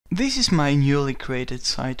This is my newly created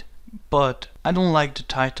site, but I don't like the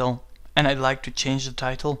title and I'd like to change the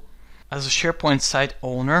title. As a SharePoint site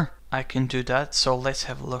owner, I can do that, so let's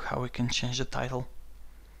have a look how we can change the title.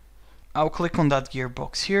 I'll click on that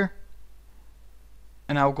gearbox here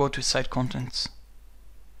and I'll go to site contents.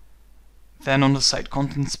 Then on the site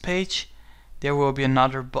contents page there will be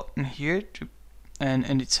another button here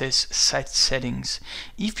and it says site settings.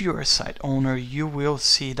 If you're a site owner, you will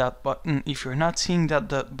see that button. If you're not seeing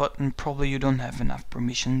that button, probably you don't have enough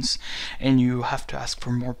permissions and you have to ask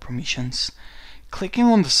for more permissions. Clicking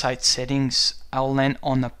on the site settings, I'll land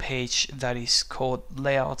on a page that is called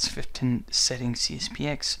Layouts 15 Settings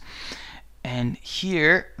CSPX. And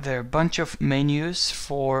here there are a bunch of menus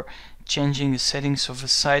for changing the settings of a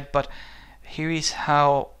site, but here is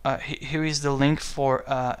how here is the link for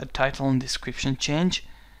a title and description change.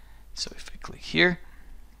 So if I click here,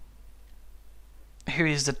 here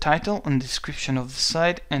is the title and description of the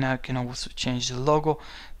site, and I can also change the logo,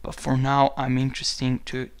 but for now I'm interested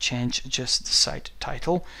to change just the site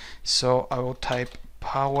title. So I will type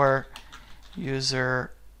Power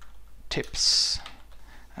User Tips.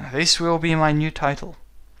 This will be my new title.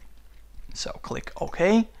 So click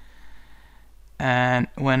OK. And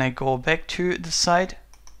when I go back to the site,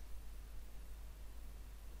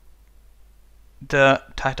 the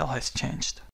title has changed.